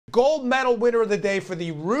Gold medal winner of the day for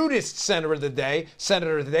the rudest senator of the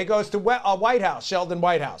day goes to Whitehouse, Sheldon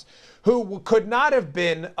Whitehouse, who could not have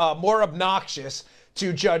been more obnoxious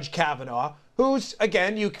to Judge Kavanaugh, who's,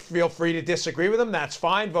 again, you feel free to disagree with him. That's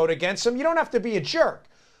fine. Vote against him. You don't have to be a jerk.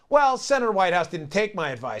 Well, Senator Whitehouse didn't take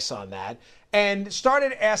my advice on that and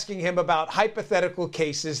started asking him about hypothetical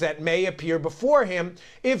cases that may appear before him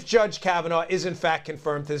if Judge Kavanaugh is in fact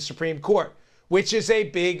confirmed to the Supreme Court, which is a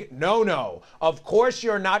big no-no. Of course,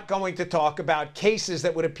 you're not going to talk about cases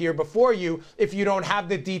that would appear before you if you don't have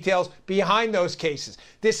the details behind those cases.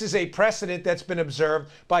 This is a precedent that's been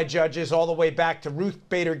observed by judges all the way back to Ruth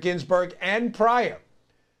Bader Ginsburg and prior.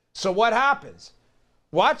 So what happens?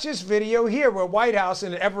 Watch this video here where Whitehouse,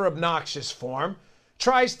 in an ever-obnoxious form,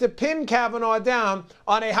 tries to pin Kavanaugh down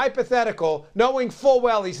on a hypothetical, knowing full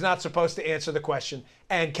well he's not supposed to answer the question,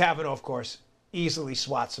 and Kavanaugh, of course, easily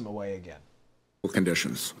swats him away again.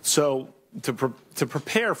 Conditions. So to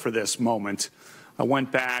prepare for this moment, I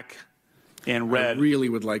went back and read. I really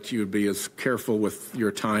would like you to be as careful with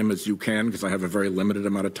your time as you can, because I have a very limited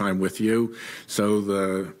amount of time with you. So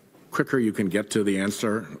the quicker you can get to the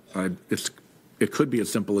answer, it could be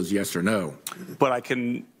as simple as yes or no. But I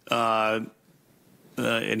can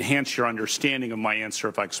enhance your understanding of my answer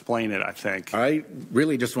if I explain it, I think. I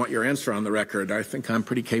really just want your answer on the record. I think I'm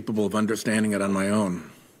pretty capable of understanding it on my own.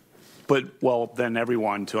 But, well, then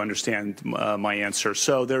everyone to understand my answer.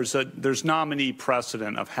 So there's nominee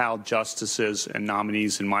precedent of how justices and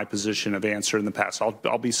nominees in my position have answered in the past.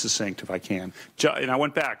 I'll be succinct if I can. And I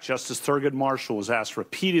went back. Justice Thurgood Marshall was asked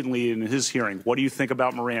repeatedly in his hearing, what do you think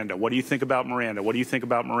about Miranda? What do you think about Miranda? What do you think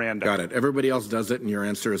about Miranda? Got it. Everybody else does it, and your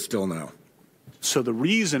answer is still no. So the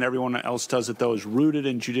reason everyone else does it, though, is rooted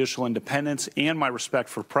in judicial independence and my respect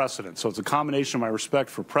for precedent. So it's a combination of my respect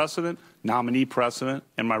for precedent, nominee precedent,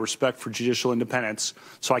 and my respect for judicial independence.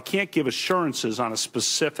 So I can't give assurances on a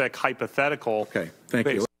specific hypothetical. Okay, thank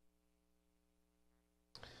you.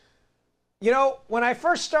 You know, when I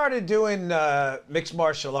first started doing mixed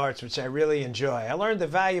martial arts, which I really enjoy, I learned a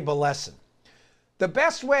valuable lesson. The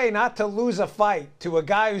best way not to lose a fight to a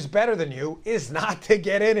guy who's better than you is not to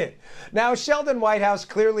get in it. Now, Sheldon Whitehouse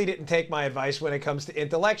clearly didn't take my advice when it comes to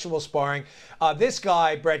intellectual sparring. This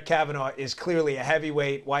guy, Brett Kavanaugh, is clearly a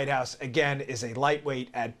heavyweight. Whitehouse, again, is a lightweight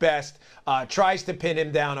at best. Tries to pin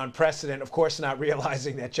him down on precedent, of course not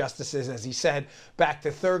realizing that justices, as he said, back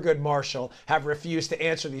to Thurgood Marshall, have refused to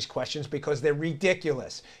answer these questions because they're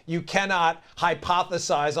ridiculous. You cannot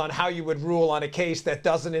hypothesize on how you would rule on a case that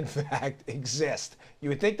doesn't, in fact, exist. You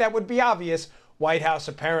would think that would be obvious. Whitehouse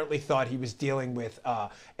apparently thought he was dealing with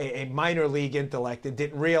a minor league intellect and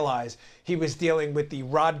didn't realize he was dealing with the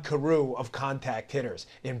Rod Carew of contact hitters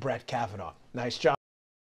in Brett Kavanaugh. Nice job.